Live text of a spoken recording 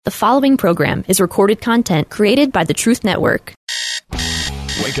The following program is recorded content created by the Truth Network.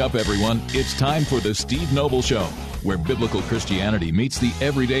 Wake up, everyone. It's time for the Steve Noble Show, where biblical Christianity meets the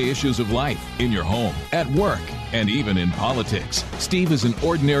everyday issues of life in your home, at work, and even in politics. Steve is an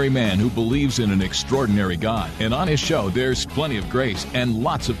ordinary man who believes in an extraordinary God, and on his show, there's plenty of grace and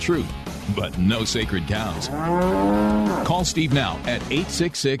lots of truth, but no sacred cows. Call Steve now at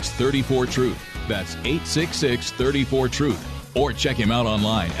 866-34-TRUTH. That's 866-34-TRUTH. Or check him out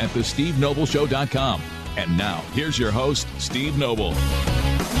online at thestevenobleshow.com. And now, here's your host, Steve Noble.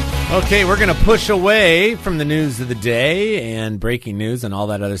 Okay, we're going to push away from the news of the day and breaking news and all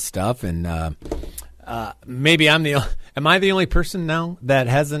that other stuff. And maybe am I the only person now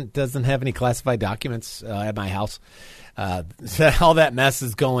that doesn't have any classified documents at my house? All that mess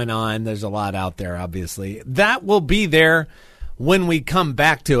is going on. There's a lot out there, obviously. That will be there when we come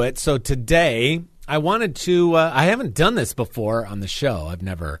back to it. So today, I wanted to, I haven't done this before on the show. I've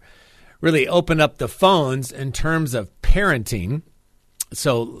never really opened up the phones in terms of parenting.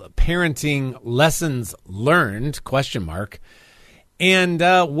 So parenting lessons learned, ? And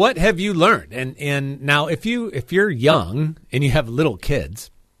what have you learned? And now if you're young and you have little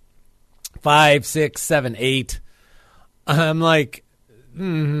kids, 5, 6, 7, 8, I'm like,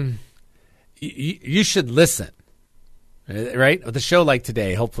 you should listen. Right? With a show like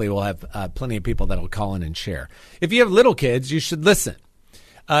today, hopefully we'll have plenty of people that will call in and share. If you have little kids, you should listen.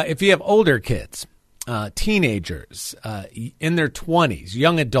 If you have older kids, teenagers, in their 20s,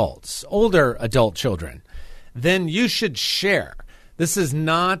 young adults, older adult children, then you should share. This is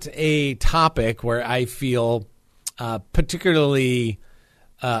not a topic where I feel particularly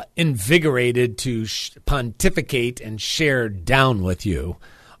invigorated to pontificate and share down with you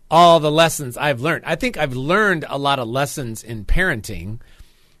all the lessons I've learned. I think I've learned a lot of lessons in parenting.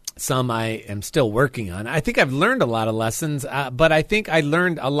 Some I am still working on. I think I've learned a lot of lessons, but I think I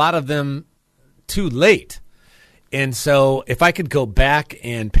learned a lot of them too late. And so if I could go back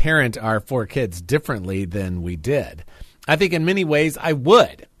and parent our 4 kids differently than we did, I think in many ways I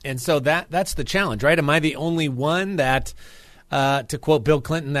would. And so that's the challenge, right? Am I the only one that, to quote Bill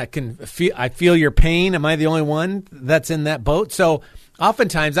Clinton, that can I feel your pain? Am I the only one that's in that boat? So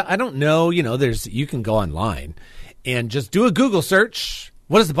oftentimes, I don't know, you can go online and just do a Google search.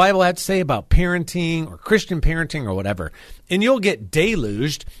 What does the Bible have to say about parenting or Christian parenting or whatever? And you'll get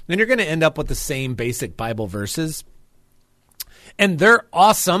deluged, and you're going to end up with the same basic Bible verses. And they're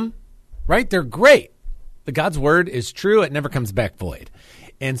awesome, right? They're great. The God's word is true. It never comes back void.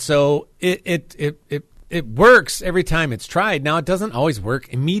 And so it works every time it's tried. Now, it doesn't always work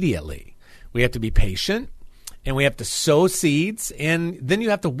immediately. We have to be patient. And we have to sow seeds, and then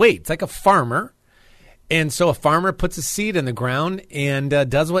you have to wait. It's like a farmer. And so a farmer puts a seed in the ground and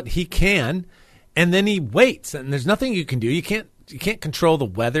does what he can, and then he waits. And there's nothing you can do. You can't control the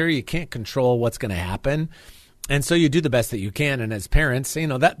weather. You can't control what's going to happen. And so you do the best that you can. And as parents,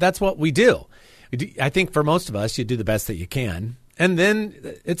 that's what we do. I think for most of us, you do the best that you can. And then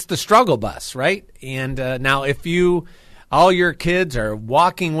it's the struggle bus, right? And now if all your kids are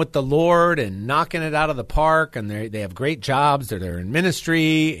walking with the Lord and knocking it out of the park, and they have great jobs, or they're in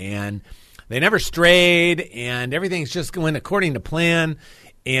ministry, and they never strayed, and everything's just going according to plan.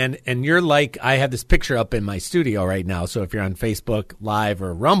 And you're like, I have this picture up in my studio right now. So if you're on Facebook Live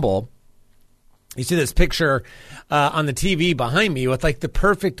or Rumble, you see this picture on the TV behind me with like the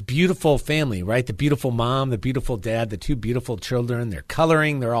perfect, beautiful family, right? The beautiful mom, the beautiful dad, the 2 beautiful children. They're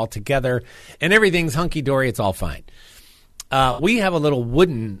coloring, they're all together, and everything's hunky-dory. It's all fine. We have a little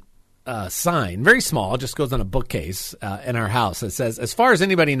wooden sign, very small, just goes on a bookcase in our house that says, as far as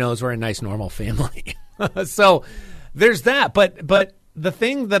anybody knows, we're a nice, normal family. So there's that. But the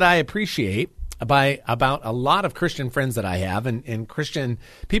thing that I appreciate about a lot of Christian friends that I have and Christian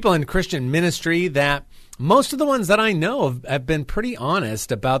people in Christian ministry, that most of the ones that I know have been pretty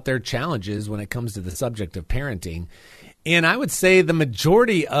honest about their challenges when it comes to the subject of parenting. And I would say the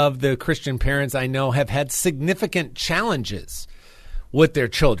majority of the Christian parents I know have had significant challenges with their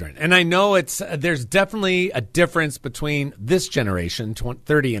children. And I know there's definitely a difference between this generation,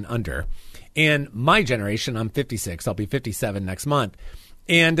 30 and under, and my generation. I'm 56. I'll be 57 next month.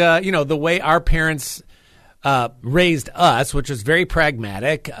 And, the way our parents raised us, which was very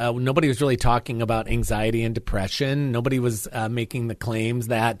pragmatic. Nobody was really talking about anxiety and depression. Nobody was making the claims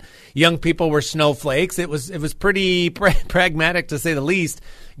that young people were snowflakes. It was pretty pragmatic, to say the least.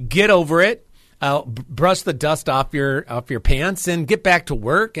 Get over it. Brush the dust off your pants and get back to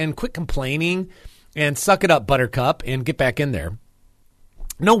work and quit complaining and suck it up, buttercup, and get back in there.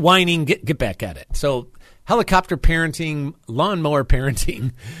 No whining, get back at it. So helicopter parenting, lawnmower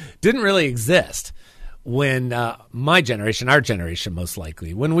parenting didn't really exist when my generation, our generation most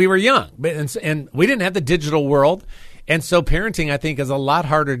likely, when we were young. And we didn't have the digital world. And so parenting, I think, is a lot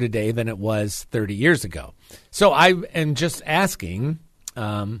harder today than it was 30 years ago. So I am just asking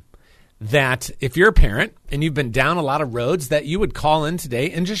that if you're a parent and you've been down a lot of roads, that you would call in today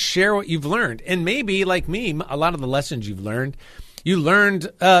and just share what you've learned. And maybe, like me, a lot of the lessons you learned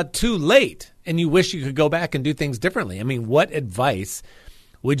too late, and you wish you could go back and do things differently. I mean, what advice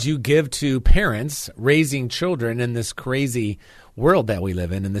would you give to parents raising children in this crazy world that we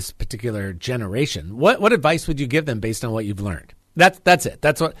live in this particular generation? What advice would you give them based on what you've learned? That's it.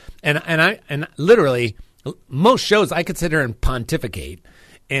 That's what. And literally, most shows I could sit here and pontificate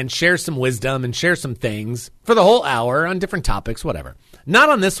and share some wisdom and share some things for the whole hour on different topics, whatever. Not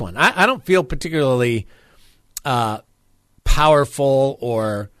on this one. I don't feel particularly powerful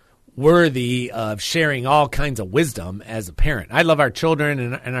or worthy of sharing all kinds of wisdom as a parent. I love our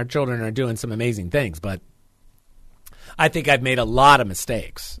children, and our children are doing some amazing things, but I think I've made a lot of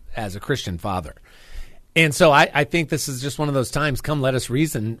mistakes as a Christian father. And so I think this is just one of those times, come let us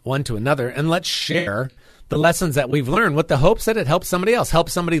reason one to another, and let's share the lessons that we've learned with the hopes that it helps somebody else,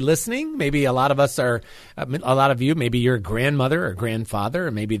 helps somebody listening. Maybe a lot of you, maybe you're a grandmother or grandfather,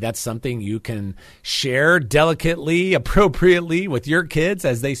 and maybe that's something you can share delicately, appropriately with your kids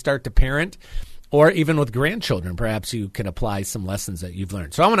as they start to parent, or even with grandchildren. Perhaps you can apply some lessons that you've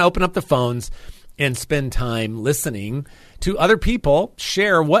learned. So I want to open up the phones and spend time listening to other people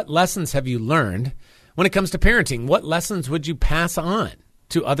share what lessons have you learned when it comes to parenting. What lessons would you pass on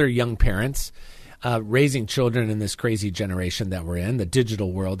to other young parents raising children in this crazy generation that we're in, the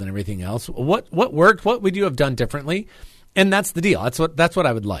digital world and everything else? What worked? What would you have done differently? And that's the deal. That's what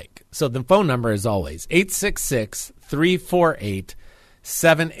I would like. So the phone number is always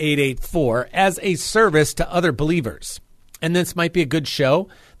 866-348-7884 as a service to other believers. And this might be a good show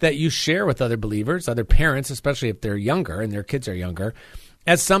that you share with other believers, other parents, especially if they're younger and their kids are younger,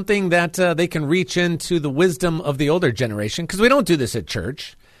 as something that they can reach into the wisdom of the older generation. Because we don't do this at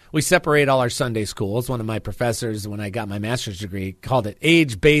church. We separate all our Sunday schools. One of my professors, when I got my master's degree, called it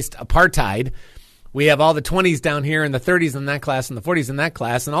age-based apartheid. We have all the 20s down here and the 30s in that class and the 40s in that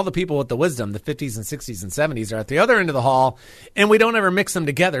class, and all the people with the wisdom, the 50s and 60s and 70s, are at the other end of the hall, and we don't ever mix them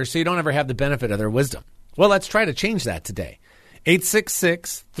together, so you don't ever have the benefit of their wisdom. Well, let's try to change that today.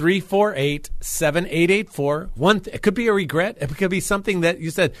 866-348-7884. It could be a regret. It could be something that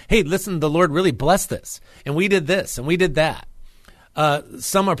you said, hey, listen, the Lord really blessed this, and we did this, and we did that.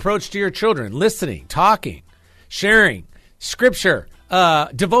 Some approach to your children, listening, talking, sharing, scripture,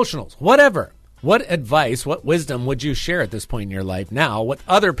 devotionals, whatever. What advice, what wisdom would you share at this point in your life now with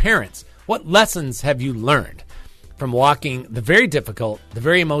other parents? What lessons have you learned from walking the very difficult, the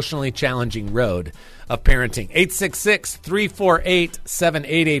very emotionally challenging road of parenting?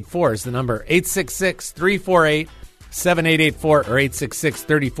 866-348-7884 is the number. 866-348-7884 or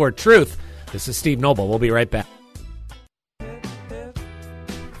 866-34-TRUTH. This is Steve Noble. We'll be right back.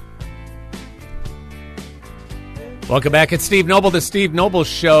 Welcome back. It's Steve Noble, the Steve Noble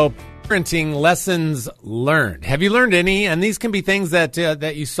Show. Parenting lessons learned. Have you learned any? And these can be things that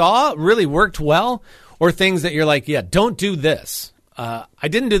you saw really worked well, or things that you're like, yeah, don't do this. I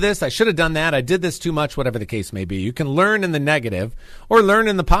didn't do this. I should have done that. I did this too much, whatever the case may be. You can learn in the negative or learn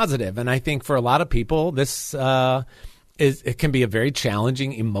in the positive. And I think for a lot of people, this it can be a very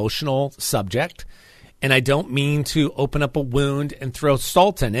challenging emotional subject. And I don't mean to open up a wound and throw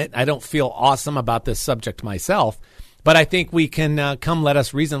salt in it. I don't feel awesome about this subject myself. But I think we can come let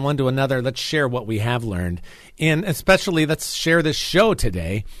us reason one to another. Let's share what we have learned. And especially let's share this show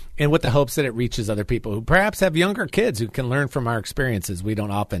today, and with the hopes that it reaches other people who perhaps have younger kids who can learn from our experiences. We don't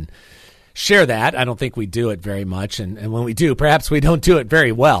often share that. I don't think we do it very much. And when we do, perhaps we don't do it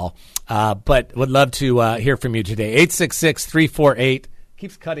very well. But would love to hear from you today. 866-348.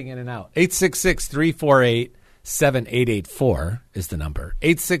 Keeps cutting in and out. 866-348-7884 is the number.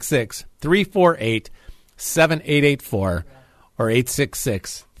 866-348-7884 or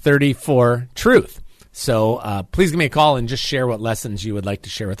 866-34-TRUTH. So please give me a call and just share what lessons you would like to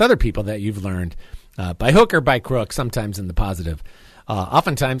share with other people that you've learned by hook or by crook, sometimes in the positive,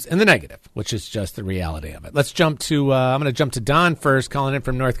 oftentimes in the negative, which is just the reality of it. Let's jump to, I'm going to jump to Don first, calling in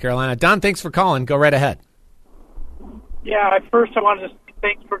from North Carolina. Don, thanks for calling. Go right ahead. Yeah, first I wanted to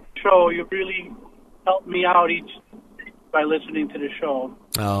thanks for the show. You really helped me out by listening to the show.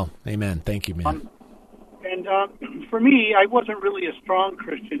 Oh, amen. Thank you, man. And for me, I wasn't really a strong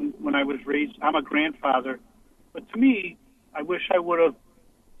Christian when I was raised. I'm a grandfather. But to me, I wish I would have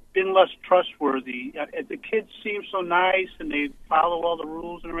been less trustworthy. The kids seem so nice, and they follow all the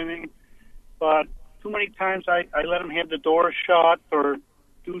rules and everything. But too many times I let them have the door shut or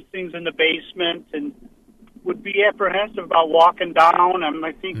do things in the basement. And would be apprehensive about walking down. I'm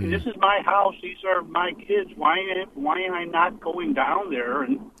like thinking, this is my house. These are my kids. Why am I not going down there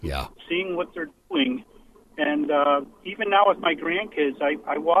and seeing what they're doing? And even now with my grandkids,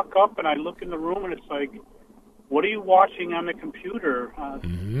 I walk up and I look in the room and it's like, what are you watching on the computer?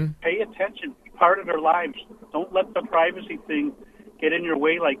 Pay attention. Be part of their lives. Don't let the privacy thing get in your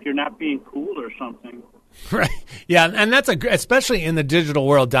way like you're not being cool or something. Right. Yeah, and that's especially in the digital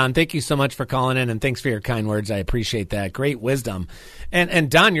world, Don. Thank you so much for calling in, and thanks for your kind words. I appreciate that. Great wisdom. And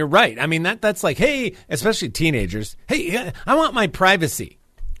Don, you're right. I mean, that's like, hey, especially teenagers, hey, I want my privacy.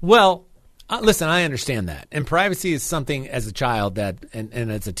 Well, listen, I understand that. And privacy is something as a child that, and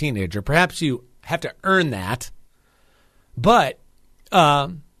as a teenager, perhaps you have to earn that. But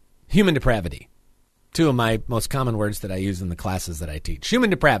human depravity, two of my most common words that I use in the classes that I teach. Human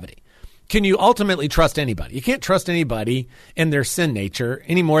depravity. Can you ultimately trust anybody? You can't trust anybody in their sin nature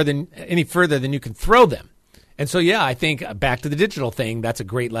any further than you can throw them. And so, yeah, I think back to the digital thing, that's a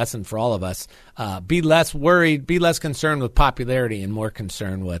great lesson for all of us. Be less worried, be less concerned with popularity and more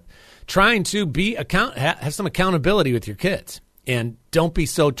concerned with trying to have some accountability with your kids. And don't be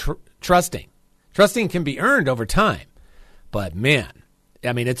so trusting. Trusting can be earned over time. But, man,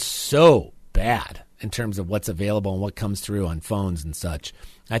 I mean, it's so bad in terms of what's available and what comes through on phones and such.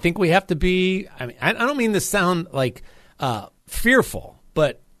 I think we have to be, I mean, I don't mean to sound like fearful,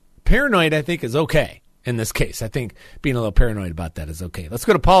 but paranoid I think is okay in this case. I think being a little paranoid about that is okay. Let's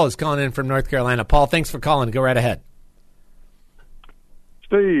go to Paul, who's calling in from North Carolina. Paul, thanks for calling. Go right ahead.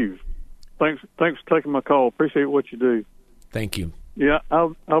 Steve, thanks for taking my call. Appreciate what you do. Thank you. Yeah,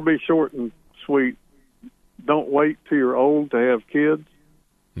 I'll be short and sweet. Don't wait till you're old to have kids.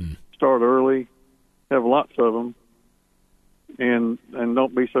 Start early. Have lots of them. And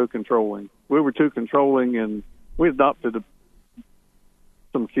don't be so controlling. We were too controlling, and we adopted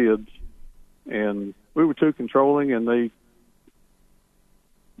some kids, and we were too controlling, and they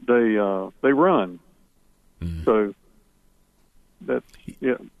run. So that's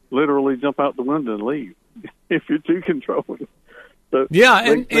literally jump out the window and leave if you're too controlling. So they got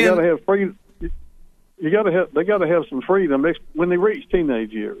to have freedom. They got to have some freedom when they reach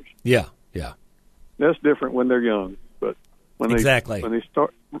teenage years. Yeah. That's different when they're young, but when they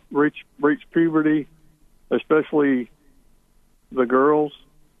start reach puberty, especially the girls,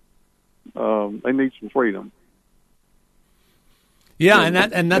 they need some freedom. Yeah,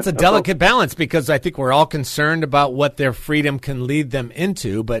 and that's a delicate balance, because I think we're all concerned about what their freedom can lead them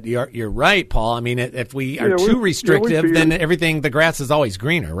into. But you're right, Paul. I mean, if we are too restrictive, then the grass is always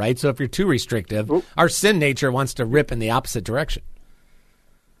greener, right? So if you're too restrictive, our sin nature wants to rip in the opposite direction.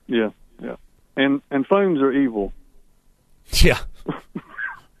 Yeah. And phones are evil. Yeah.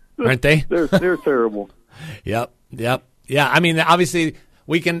 Aren't they? They're terrible. Yep. Yeah. I mean, obviously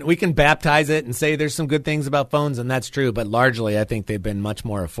we can baptize it and say there's some good things about phones, and that's true. But largely, I think they've been much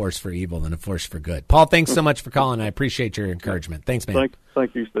more a force for evil than a force for good. Paul, thanks so much for calling. I appreciate your encouragement. Thanks, man.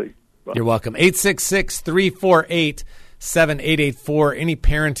 Thank you, Steve. Bye. You're welcome. 866-348-7884. Any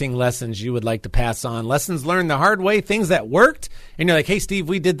parenting lessons you would like to pass on? Lessons learned the hard way, things that worked, and you're like, hey, Steve,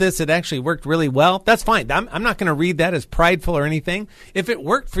 we did this. It actually worked really well. That's fine. I'm not going to read that as prideful or anything. If it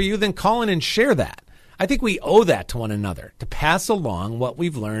worked for you, then call in and share that. I think we owe that to one another, to pass along what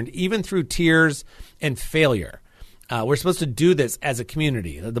we've learned, even through tears and failure. We're supposed to do this as a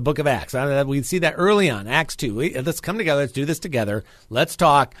community. The book of Acts, we see that early on, Acts 2. Let's come together. Let's do this together. Let's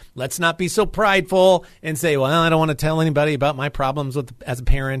talk. Let's not be so prideful and say, well, I don't want to tell anybody about my problems as a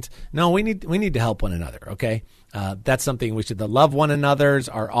parent. No, we need to help one another, okay? That's something we should. The love one another's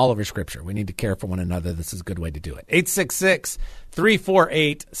are all over Scripture. We need to care for one another. This is a good way to do it.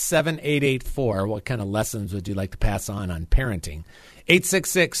 866-348-7884. What kind of lessons would you like to pass on parenting?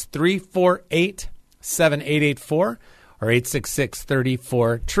 866-348-7884 or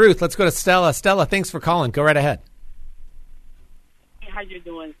 866-34-TRUTH. Let's go to Stella. Stella, thanks for calling. Go right ahead. How you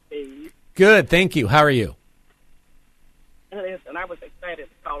doing, Steve? Good, thank you. How are you? Listen, I was excited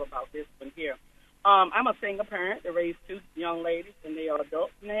to call about this one here. I'm a single parent that raised two young ladies, and they are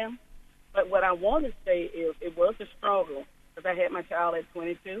adults now. But what I want to say is it was a struggle, because I had my child at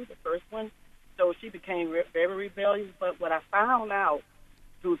 22, the first one, so she became very rebellious. But what I found out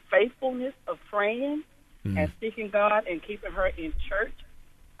through faithfulness of praying and seeking God and keeping her in church,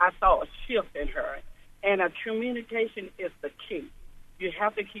 I saw a shift in her. And communication is the key. You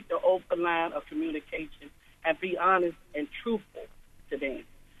have to keep the open line of communication and be honest and truthful to them,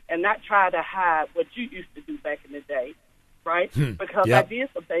 and not try to hide what you used to do back in the day, right? Because I did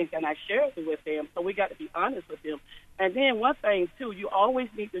some things and I shared it with them, so we got to be honest with them. And then one thing, too, you always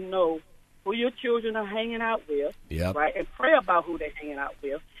need to know who your children are hanging out with, right, and pray about who they're hanging out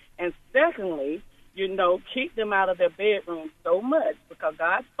with. And secondly, keep them out of their bedroom so much, because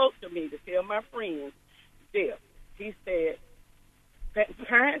God spoke to me to tell my friends this. He said,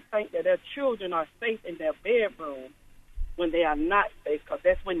 parents think that their children are safe in their bedroom when they are not safe, because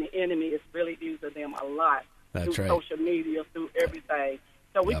that's when the enemy is really using them a lot. That's through right. social media, through everything.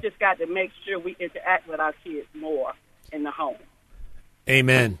 So we just got to make sure we interact with our kids more in the home.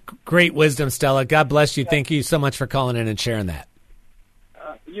 Amen. Great wisdom, Stella. God bless you. Thank you so much for calling in and sharing that.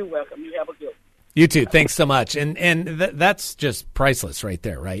 You're welcome. You have a good one. You too. Thanks so much. And that's just priceless right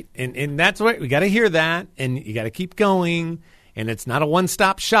there, right? And that's what we got to hear that, and you got to keep going. And it's not a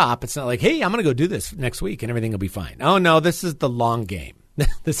one-stop shop. It's not like, hey, I'm going to go do this next week and everything will be fine. Oh, no, this is the long game.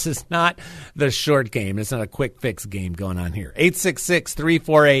 This is not the short game. It's not a quick fix game going on here.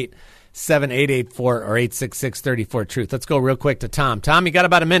 866-348-7884 or 866-34-TRUTH. Let's go real quick to Tom. Tom, you got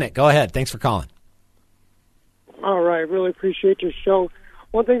about a minute. Go ahead. Thanks for calling. All right. Really appreciate your show.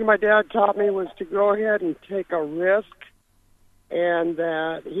 One thing my dad taught me was to go ahead and take a risk, and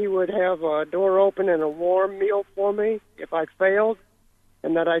that he would have a door open and a warm meal for me if I failed,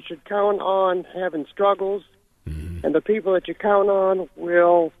 and that I should count on having struggles. And the people that you count on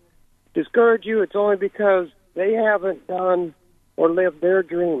will discourage you. It's only because they haven't done or lived their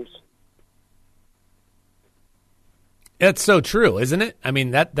dreams. It's so true, isn't it? I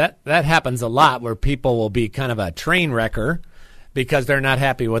mean, that happens a lot, where people will be kind of a train wrecker because they're not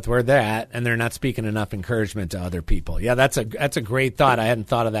happy with where they're at and they're not speaking enough encouragement to other people. Yeah, that's a great thought. I hadn't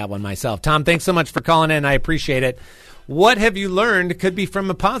thought of that one myself. Tom, thanks so much for calling in. I appreciate it. What have you learned? It could be from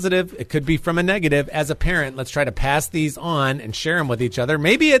a positive. It could be from a negative. As a parent, let's try to pass these on and share them with each other.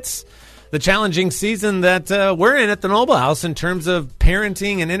 Maybe it's the challenging season that we're in at the Noble House in terms of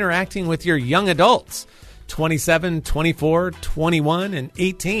parenting and interacting with your young adults, 27, 24, 21, and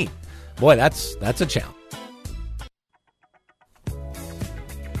 18. Boy, that's a challenge.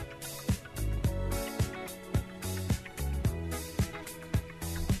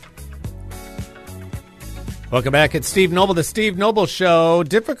 Welcome back. It's Steve Noble, the Steve Noble Show.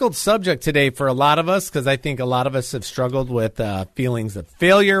 Difficult subject today for a lot of us, because I think a lot of us have struggled with feelings of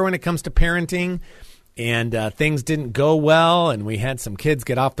failure when it comes to parenting, and things didn't go well, and we had some kids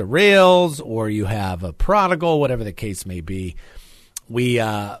get off the rails, or you have a prodigal, whatever the case may be. We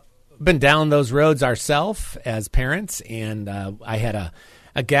been down those roads ourselves as parents, and I had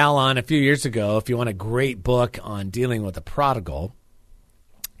a gal on a few years ago. If you want a great book on dealing with a prodigal,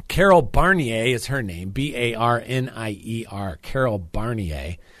 Carol Barnier is her name, Barnier, Carol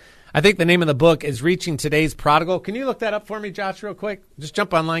Barnier. I think the name of the book is Reaching Today's Prodigal. Can you look that up for me, Josh, real quick? Just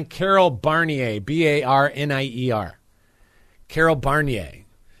jump online, Carol Barnier, Barnier. Carol Barnier,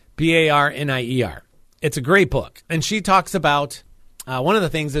 Barnier. It's a great book. And she talks about one of the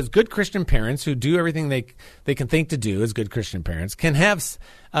things is good Christian parents who do everything they can think to do as good Christian parents can have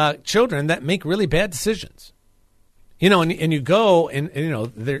children that make really bad decisions. You know, and you go and you know,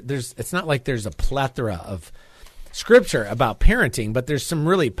 there's it's not like there's a plethora of scripture about parenting, but there's some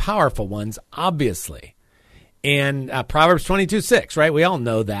really powerful ones, obviously. And Proverbs 22:6, right? We all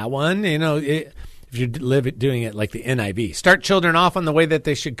know that one. You know, if you live doing it like the NIV, start children off on the way that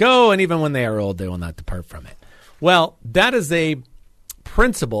they should go, and even when they are old, they will not depart from it. Well, that is a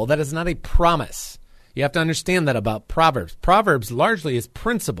principle. That is not a promise. You have to understand that about Proverbs. Proverbs largely is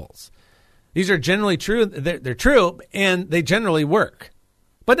principles. These are generally true. They're true, and they generally work,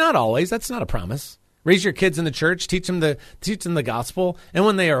 but not always. That's not a promise. Raise your kids in the church, teach them the gospel, and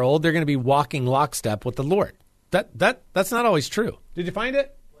when they are old, they're going to be walking lockstep with the Lord. That's not always true. Did you find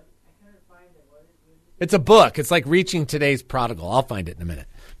it? I couldn't find it. It's a book. It's like Reaching Today's Prodigal. I'll find it in a minute.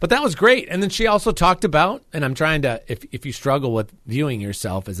 But that was great. And then she also talked about, and I'm trying to, if you struggle with viewing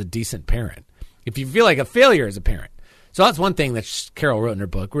yourself as a decent parent, if you feel like a failure as a parent. So that's one thing that Carol wrote in her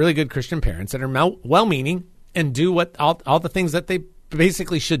book, really good Christian parents that are well-meaning and do what all the things that they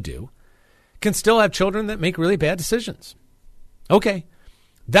basically should do, can still have children that make really bad decisions. Okay,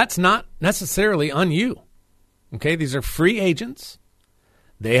 that's not necessarily on you. Okay, these are free agents.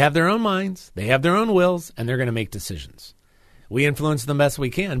 They have their own minds, they have their own wills, and they're going to make decisions. We influence them best we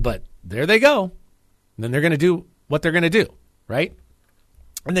can, but there they go. And then they're going to do what they're going to do, right?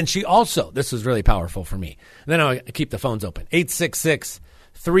 And then she also, this was really powerful for me. And then I'll keep the phones open.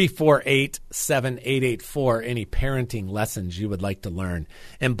 866-348-7884. Any parenting lessons you would like to learn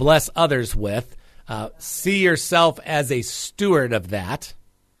and bless others with. See yourself as a steward of that.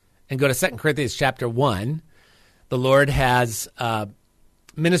 And go to 2 Corinthians chapter 1. The Lord has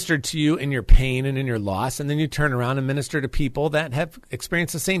ministered to you in your pain and in your loss, and then you turn around and minister to people that have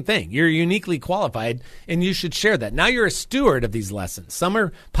experienced the same thing. You're uniquely qualified, and you should share that. Now you're a steward of these lessons. Some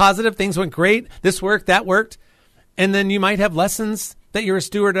are positive. Things went great. This worked, that worked. And then you might have lessons that you're a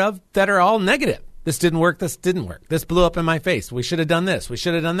steward of that are all negative. This didn't work. This didn't work. This blew up in my face. We should have done this. We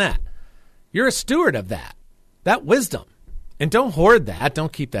should have done that. You're a steward of that wisdom. And don't hoard that.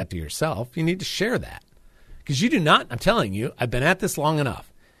 Don't keep that to yourself. You need to share that. Because you do not, I'm telling you, I've been at this long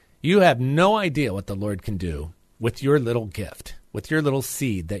enough. You have no idea what the Lord can do with your little gift, with your little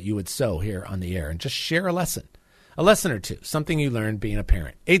seed that you would sow here on the air. And just share a lesson or two, something you learned being a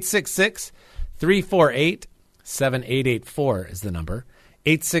parent. 866-348-7884 is the number.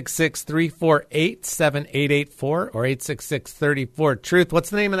 866-348-7884 or 866-34-TRUTH. What's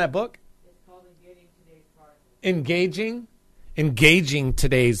the name of that book? It's called Engaging Engaging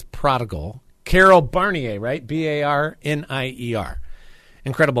Today's Prodigal. Today's Prodigal. Carol Barnier, right? Barnier.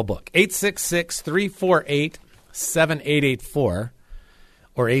 Incredible book. 866-348-7884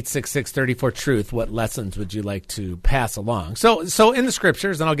 or 866-34-TRUTH. What lessons would you like to pass along? So in the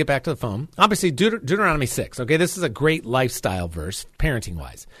scriptures, and I'll get back to the phone, obviously Deuteronomy 6. Okay, this is a great lifestyle verse,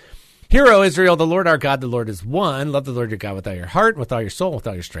 parenting-wise. Hear, O Israel, the Lord our God, the Lord is one. Love the Lord your God with all your heart, with all your soul, with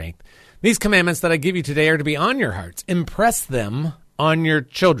all your strength. These commandments that I give you today are to be on your hearts. Impress them on your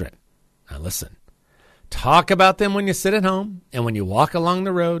children. Now listen. Talk about them when you sit at home and when you walk along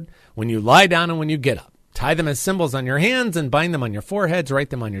the road, when you lie down and when you get up. Tie them as symbols on your hands and bind them on your foreheads. Write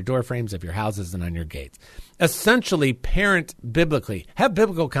them on your door frames of your houses and on your gates. Essentially, parent biblically. Have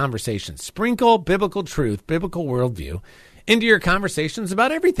biblical conversations. Sprinkle biblical truth, biblical worldview into your conversations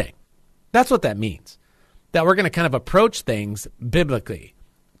about everything. That's what that means. That we're going to kind of approach things biblically.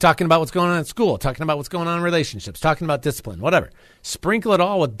 Talking about what's going on in school, talking about what's going on in relationships, talking about discipline, whatever. Sprinkle it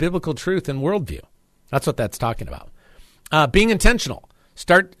all with biblical truth and worldview. That's what that's talking about. Being intentional.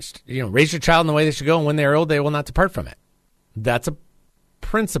 Raise your child in the way they should go, and when they are old, they will not depart from it. That's a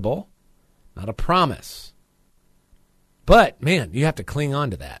principle, not a promise. But, man, you have to cling on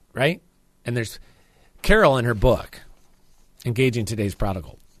to that, right? And there's Carol in her book, Engaging Today's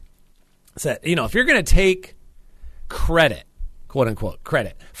Prodigal, said, if you're going to take credit, quote unquote,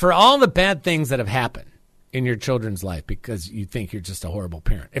 credit, for all the bad things that have happened in your children's life because you think you're just a horrible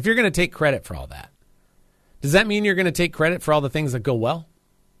parent, if you're going to take credit for all that, does that mean you're going to take credit for all the things that go well?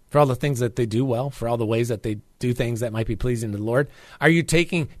 For all the things that they do well? For all the ways that they do things that might be pleasing to the Lord? If you're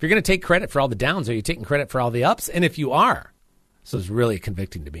going to take credit for all the downs, are you taking credit for all the ups? And if you are, this was really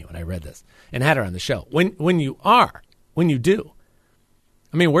convicting to me when I read this and had her on the show. When you do,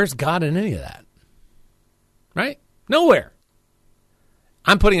 where's God in any of that? Right? Nowhere.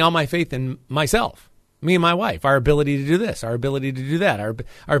 I'm putting all my faith in myself. Me and my wife, our ability to do this, our ability to do that, our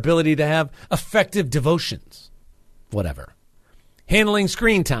ability to have effective devotions, whatever. Handling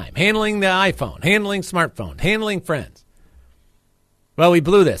screen time, handling the iPhone, handling smartphone, handling friends. Well, we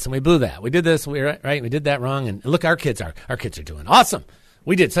blew this and we blew that. We did this, we did that wrong, and look, our kids are doing awesome.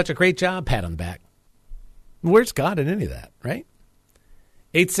 We did such a great job, pat on the back. Where's God in any of that, right?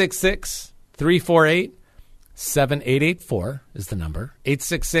 866-348-7884 is the number.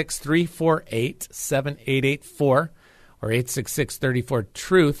 866-348-7884 or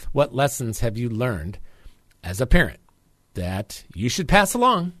 866-34-TRUTH. What lessons have you learned as a parent that you should pass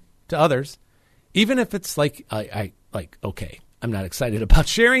along to others, even if it's okay, I'm not excited about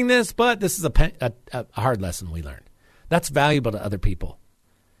sharing this, but this is a hard lesson we learned. That's valuable to other people.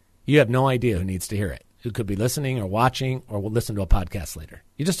 You have no idea who needs to hear it, who could be listening or watching or will listen to a podcast later.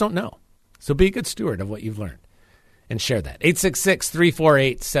 You just don't know. So be a good steward of what you've learned and share that.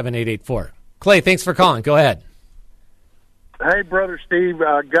 866-348-7884. Clay, thanks for calling. Go ahead. Hey, Brother Steve.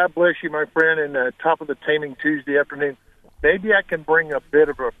 God bless you, my friend, and top of the Taming Tuesday afternoon. Maybe I can bring a bit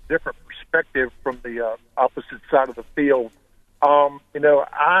of a different perspective from the opposite side of the field. I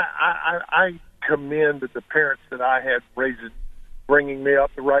commend the parents that I had bringing me up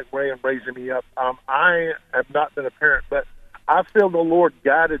the right way and raising me up. I have not been a parent, but I feel the Lord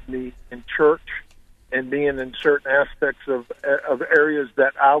guided me in church and being in certain aspects of areas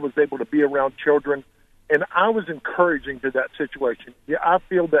that I was able to be around children, and I was encouraging to that situation. Yeah, I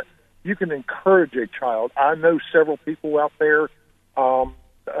feel that you can encourage a child. I know several people out there,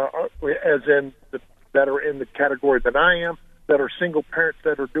 that are in the category that I am, that are single parents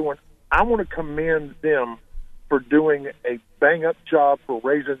that are doing. I want to commend them for doing a bang-up job for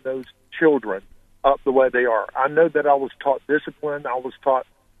raising those children up the way they are. I know that I was taught discipline. I was taught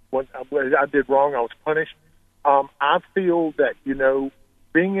when I did wrong, I was punished. I feel that,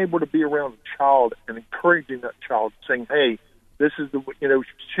 being able to be around a child and encouraging that child, saying, hey, this is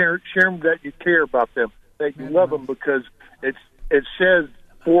share them that you care about them, that you love them, because it says,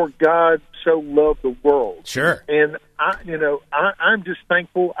 for God so loved the world. Sure. And I'm just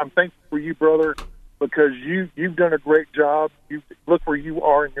thankful. I'm thankful for you, brother, because you've done a great job. You look where you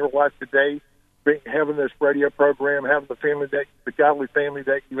are in your life today, having this radio program, having the godly family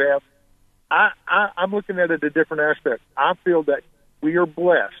that you have. I'm looking at it a different aspect. I feel that we are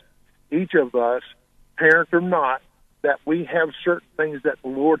blessed, each of us, parent or not, that we have certain things that the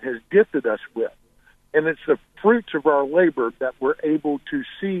Lord has gifted us with. And it's the fruits of our labor that we're able to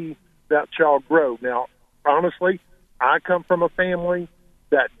see that child grow. Now, honestly, I come from a family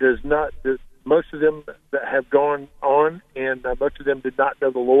that does not, most of them that have gone on, and most of them did not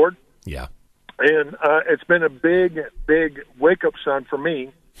know the Lord. Yeah. And it's been a big, big wake-up sign for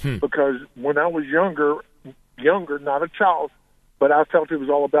me because when I was younger, not a child, but I felt it was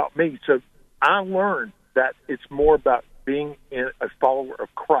all about me. So I learned that it's more about being a follower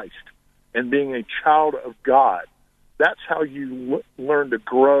of Christ and being a child of God. That's how you learn to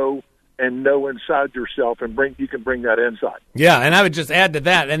grow and know inside yourself, and you can bring that inside. Yeah, and I would just add to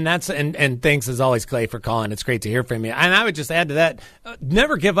that, and thanks as always, Clay, for calling. It's great to hear from you. And I would just add to that,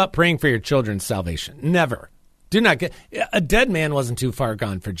 never give up praying for your children's salvation. Never. Do not get a dead man wasn't too far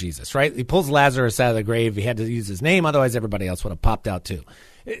gone for Jesus, right? He pulls Lazarus out of the grave. He had to use his name, otherwise everybody else would have popped out too.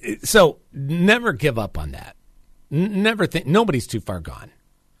 So never give up on that. Never think nobody's too far gone.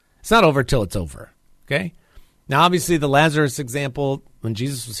 It's not over till it's over. Okay. Now, obviously, the Lazarus example, when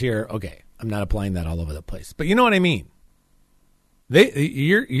Jesus was here, okay, I'm not applying that all over the place. But you know what I mean?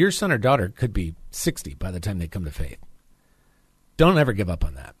 Your son or daughter could be 60 by the time they come to faith. Don't ever give up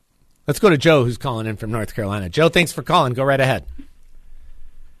on that. Let's go to Joe, who's calling in from North Carolina. Joe, thanks for calling. Go right ahead.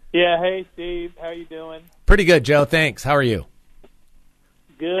 Yeah, hey, Steve. How you doing? Pretty good, Joe. Thanks. How are you?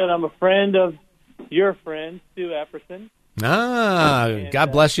 Good. I'm a friend of your friend, Stu Epperson.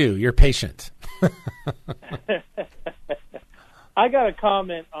 God bless you. You're patient. I got a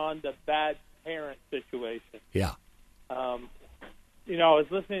comment on the bad parent situation. Yeah. I was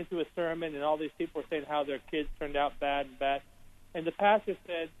listening to a sermon, and all these people were saying how their kids turned out bad. And the pastor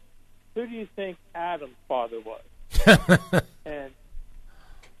said, who do you think Adam's father was? And,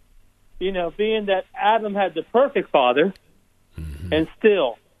 being that Adam had the perfect father, and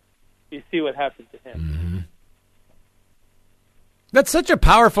still you see what happened to him. Mm-hmm. That's such a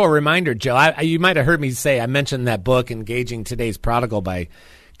powerful reminder, Joe. You might have heard me say, I mentioned that book, Engaging Today's Prodigal by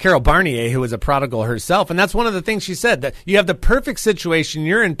Carol Barnier, who was a prodigal herself. And that's one of the things she said, that you have the perfect situation.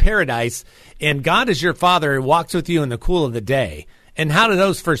 You're in paradise, and God is your father who walks with you in the cool of the day. And how do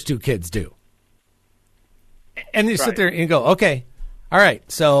those first two kids do? And you sit there and you go, okay, all right.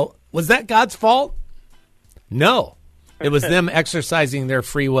 So was that God's fault? No. It was them exercising their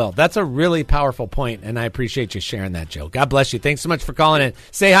free will. That's a really powerful point, and I appreciate you sharing that, Joe. God bless you. Thanks so much for calling in.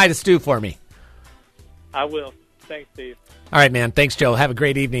 Say hi to Stu for me. I will. Thanks, Steve. All right, man. Thanks, Joe. Have a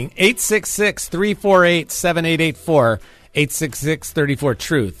great evening. 866-348-7884,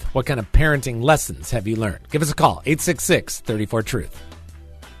 866-34-TRUTH. What kind of parenting lessons have you learned? Give us a call, 866-34-TRUTH.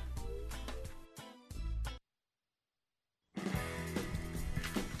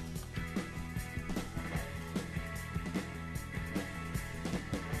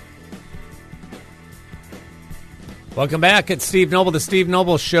 Welcome back. It's Steve Noble, the Steve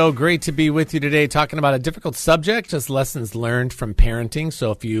Noble Show. Great to be with you today, talking about a difficult subject, just lessons learned from parenting.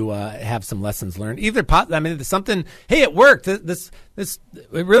 So if you have some lessons learned, something, hey, it worked. It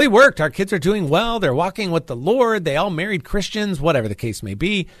really worked. Our kids are doing well. They're walking with the Lord. They all married Christians, whatever the case may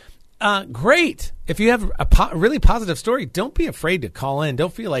be. Great. If you have a really positive story, don't be afraid to call in.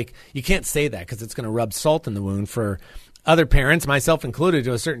 Don't feel like you can't say that because it's going to rub salt in the wound for other parents, myself included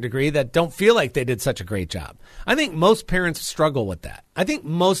to a certain degree, that don't feel like they did such a great job. I think most parents struggle with that. I think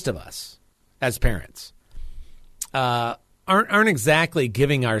most of us as parents aren't exactly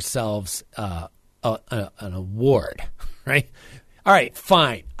giving ourselves an award, right? All right,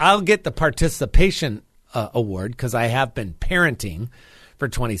 fine. I'll get the participation award because I have been parenting for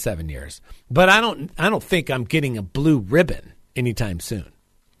 27 years. But I don't think I'm getting a blue ribbon anytime soon.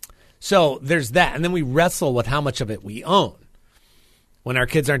 So there's that. And then we wrestle with how much of it we own. When our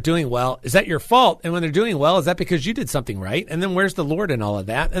kids aren't doing well, is that your fault? And when they're doing well, is that because you did something right? And then where's the Lord in all of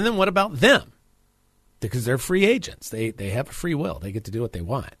that? And then what about them? Because they're free agents. They have a free will. They get to do what they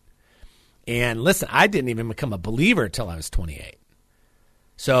want. And listen, I didn't even become a believer till I was 28.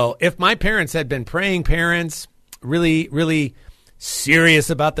 So if my parents had been praying parents, really, really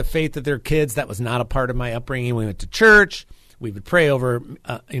serious about the faith of their kids, that was not a part of my upbringing. We went to church. We would pray over,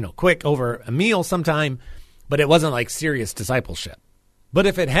 quick over a meal sometime, but it wasn't like serious discipleship. But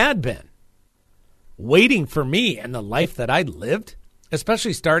if it had been waiting for me and the life that I'd lived,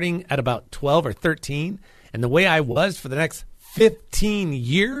 especially starting at about 12 or 13, and the way I was for the next 15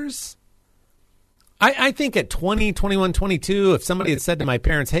 years, I think at 20, 21, 22, if somebody had said to my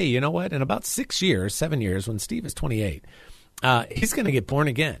parents, hey, you know what, in about 7 years, when Steve is 28, he's going to get born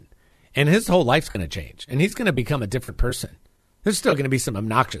again, and his whole life's going to change, and he's going to become a different person. There's still going to be some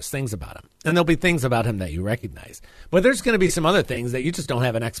obnoxious things about him. And there'll be things about him that you recognize. But there's going to be some other things that you just don't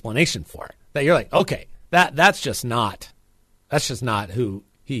have an explanation for. That you're like, okay, that's just not who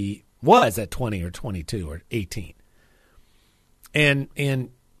he was at 20 or 22 or 18. And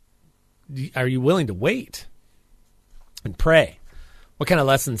are you willing to wait and pray? What kind of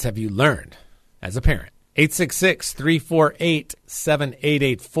lessons have you learned as a parent?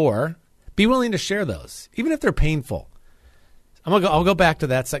 866-348-7884. Be willing to share those, even if they're painful. I'll go back to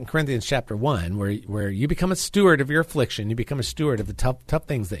that 2 Corinthians chapter 1, where you become a steward of your affliction. You become a steward of the tough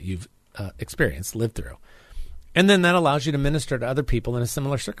things that you've experienced, lived through. And then that allows you to minister to other people in a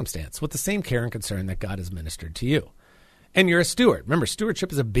similar circumstance with the same care and concern that God has ministered to you. And you're a steward. Remember,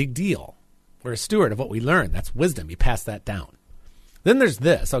 stewardship is a big deal. We're a steward of what we learn. That's wisdom. You pass that down. Then there's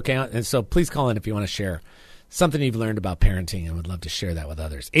this, okay? And so please call in if you want to share something you've learned about parenting and would love to share that with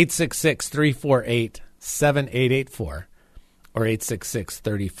others. 866-348-7884 or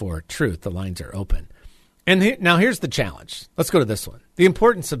 866-34-TRUTH. The lines are open. And now here's the challenge. Let's go to this one. The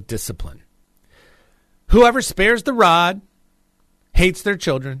importance of discipline. Whoever spares the rod hates their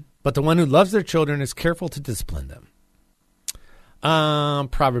children, but the one who loves their children is careful to discipline them.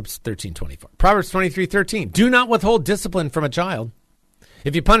 Proverbs 13:24. Proverbs 23:13. Do not withhold discipline from a child.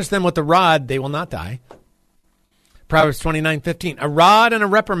 If you punish them with the rod, they will not die. Proverbs 29:15. A rod and a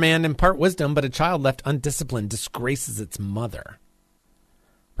reprimand impart wisdom, but a child left undisciplined disgraces its mother.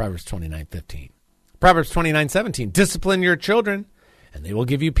 Proverbs 29:15. Proverbs 29:17. Discipline your children, and they will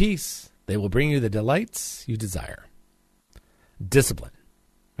give you peace. They will bring you the delights you desire. Discipline,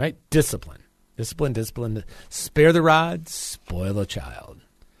 right? Discipline. Discipline. Spare the rod, spoil a child.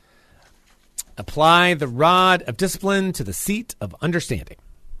 Apply the rod of discipline to the seat of understanding,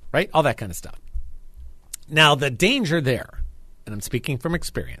 right? All that kind of stuff. Now, the danger there, and I'm speaking from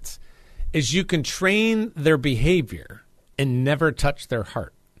experience, is you can train their behavior and never touch their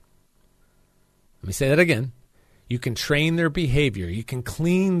heart. Let me say that again. You can train their behavior. You can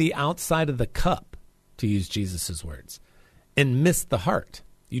clean the outside of the cup, to use Jesus' words, and miss the heart.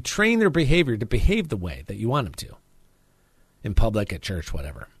 You train their behavior to behave the way that you want them to, in public, at church,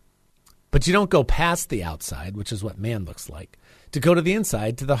 whatever. But you don't go past the outside, which is what man looks like, to go to the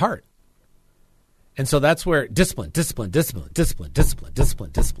inside, to the heart. And so that's where discipline.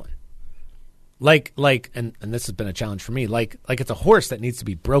 Like, and this has been a challenge for me, like it's a horse that needs to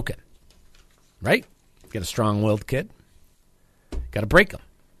be broken, right? Get a strong-willed kid. Got to break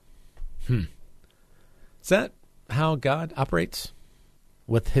them. Is that how God operates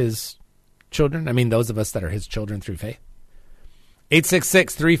with his children? I mean, those of us that are his children through faith.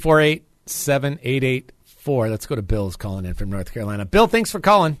 866-348-7884. Let's go to Bill's calling in from North Carolina. Bill, thanks for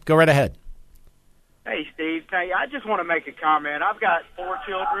calling. Go right ahead. Hey, Steve. Hey, I just want to make a comment. I've got 4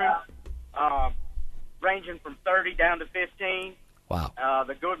 children, ranging from 30 down to 15. Wow.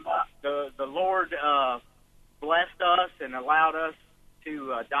 The Lord blessed us and allowed us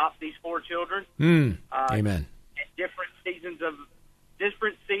to adopt these 4 children. Amen. At different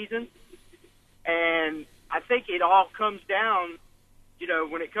seasons. And I think it all comes down,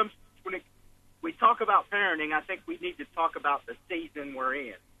 when we talk about parenting, I think we need to talk about the season we're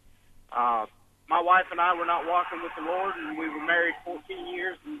in. My wife and I were not walking with the Lord, and we were married 14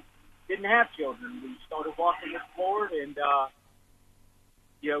 years and didn't have children. We started walking with the Lord, and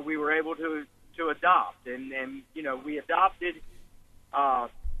we were able to adopt, and we adopted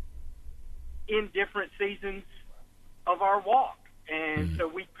in different seasons of our walk, and so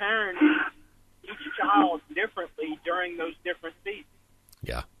we parented each child differently during those different seasons.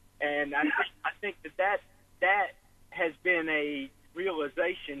 Yeah, and I think that has been a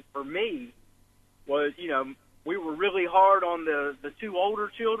realization for me. Was we were really hard on the 2 older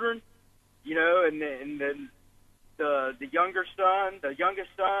children, and then the youngest son,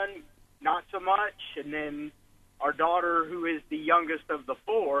 not so much, and then our daughter, who is the youngest of the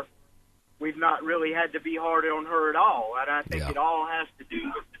 4, we've not really had to be hard on her at all, and I think it all has to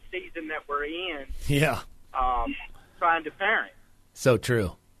do with the season that we're in. Yeah, trying to parent. So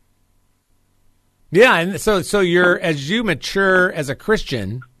true. Yeah, and so you're, as you mature as a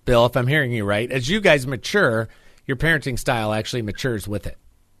Christian, Bill, if I'm hearing you right, as you guys mature, your parenting style actually matures with it.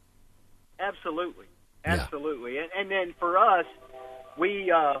 Absolutely. Yeah. And then for us,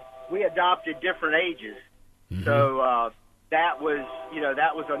 we adopted different ages, so that was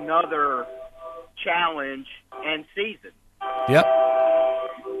another challenge and season. Yep.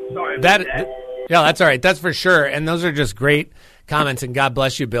 Sorry about that. Yeah, that's all right. That's for sure. And those are just great comments. And God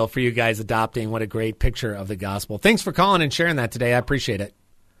bless you, Bill, for you guys adopting. What a great picture of the gospel. Thanks for calling and sharing that today. I appreciate it.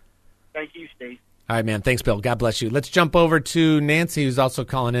 Thank you, Steve. All right, man. Thanks, Bill. God bless you. Let's jump over to Nancy, who's also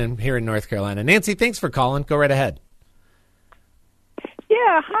calling in here in North Carolina. Nancy, thanks for calling. Go right ahead.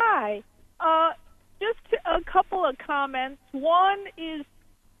 Hi. Just a couple of comments. One is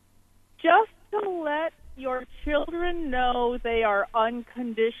just to let your children know they are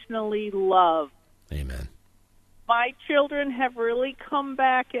unconditionally loved. Amen. My children have really come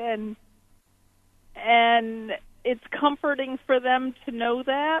back, and it's comforting for them to know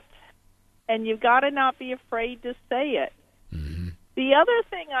that, and you've got to not be afraid to say it. Mm-hmm. The other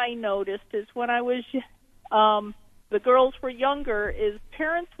thing I noticed is when I was the girls were younger, is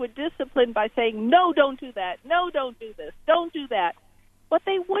parents would discipline by saying, no, don't do that, no, don't do this, don't do that. But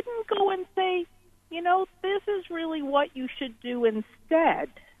they wouldn't go and say, you know, this is really what you should do instead.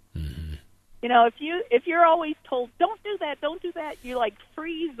 Mm-hmm. You know, if you're always told, don't do that, you like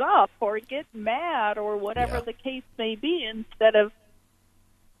freeze up or get mad or whatever the case may be instead of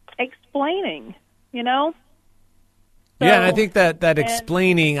explaining, you know? So, yeah, and I think that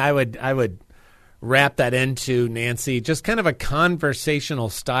explaining, I would wrap that into, Nancy, just kind of a conversational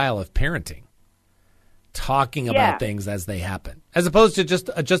style of parenting, talking about things as they happen, as opposed to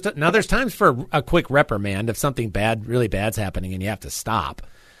just now there's times for a quick reprimand if something really bad's happening and you have to stop.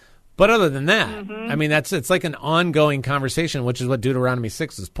 But other than that, I mean, it's like an ongoing conversation, which is what Deuteronomy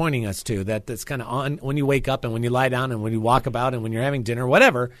 6 is pointing us to, that it's kind of on when you wake up and when you lie down and when you walk about and when you're having dinner,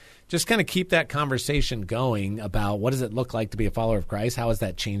 whatever, just kind of keep that conversation going about what does it look like to be a follower of Christ? How has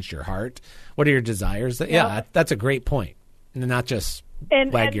that changed your heart? What are your desires? Yeah, that's a great point. And not just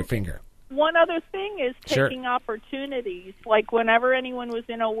wag your finger. One other thing is taking opportunities, like whenever anyone was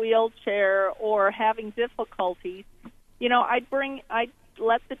in a wheelchair or having difficulties, you know, I'd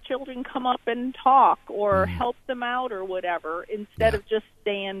let the children come up and talk or help them out or whatever instead of just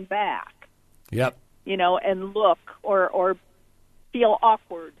stand back. Yep. You know, and look or feel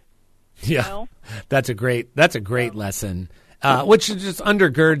awkward. Yeah. You know? That's a great lesson. Which just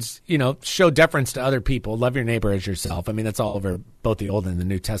undergirds, you know, show deference to other people. Love your neighbor as yourself. I mean, that's all over both the Old and the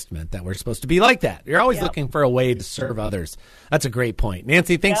New Testament, that we're supposed to be like that. You're always looking for a way to serve others. That's a great point.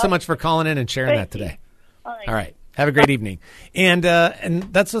 Nancy, thanks so much for calling in and sharing that today. All right. Have a great evening. And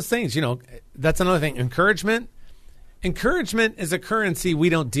that's those things, you know, that's another thing. Encouragement is a currency we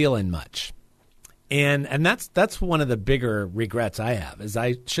don't deal in much. And that's one of the bigger regrets I have, is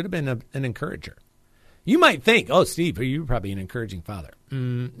I should have been an encourager. You might think, oh, Steve, you're probably an encouraging father.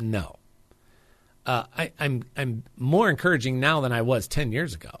 No. I'm more encouraging now than I was 10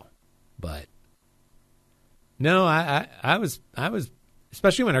 years ago. But no, I was,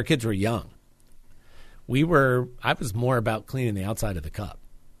 especially when our kids were young. I was more about cleaning the outside of the cup,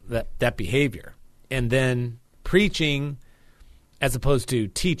 that behavior, and then preaching as opposed to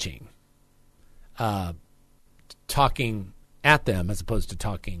teaching, talking at them as opposed to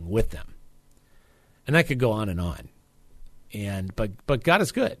talking with them. And that could go on and on. But God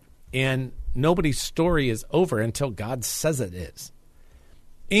is good. And nobody's story is over until God says it is.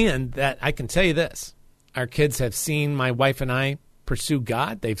 And that I can tell you this, our kids have seen my wife and I pursue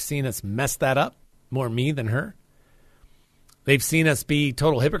God. They've seen us mess that up. More me than her. They've seen us be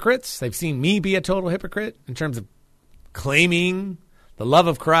total hypocrites. They've seen me be a total hypocrite in terms of claiming the love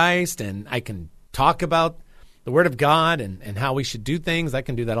of Christ, and I can talk about the Word of God and how we should do things. I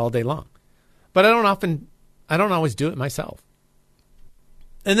can do that all day long. But I don't always do it myself.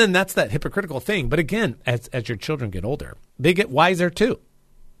 And then that's that hypocritical thing. But again, as your children get older, they get wiser too.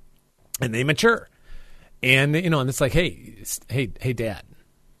 And they mature. And, you know, and it's like, hey, Dad,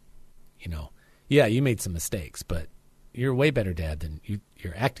 you know, yeah, you made some mistakes, but you're a way better dad than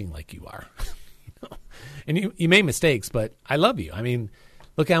you're acting like you are. You know? And you made mistakes, but I love you. I mean,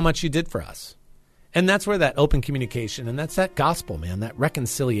 look how much you did for us. And that's where that open communication, and that's that gospel, man, that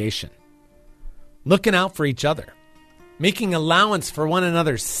reconciliation. Looking out for each other. Making allowance for one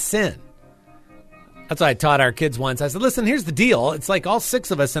another's sin. That's what I taught our kids once. I said, listen, here's the deal. It's like all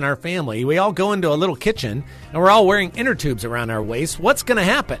 6 of us in our family. We all go into a little kitchen, and we're all wearing inner tubes around our waist. What's going to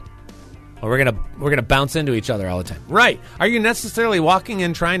happen? Well, we're gonna bounce into each other all the time. Right. Are you necessarily walking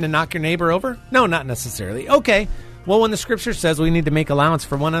and trying to knock your neighbor over? No, not necessarily. Okay. Well, when the scripture says we need to make allowance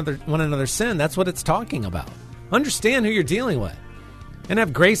for one another's sin, that's what it's talking about. Understand who you're dealing with. And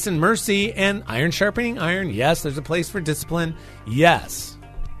have grace and mercy and iron sharpening iron. Yes, there's a place for discipline. Yes.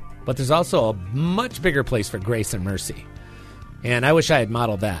 But there's also a much bigger place for grace and mercy. And I wish I had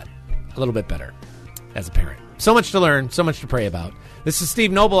modeled that a little bit better as a parent. So much to learn, so much to pray about. This is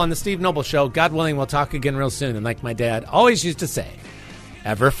Steve Noble on The Steve Noble Show. God willing, we'll talk again real soon. And like my dad always used to say,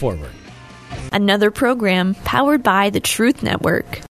 ever forward. Another program powered by the Truth Network.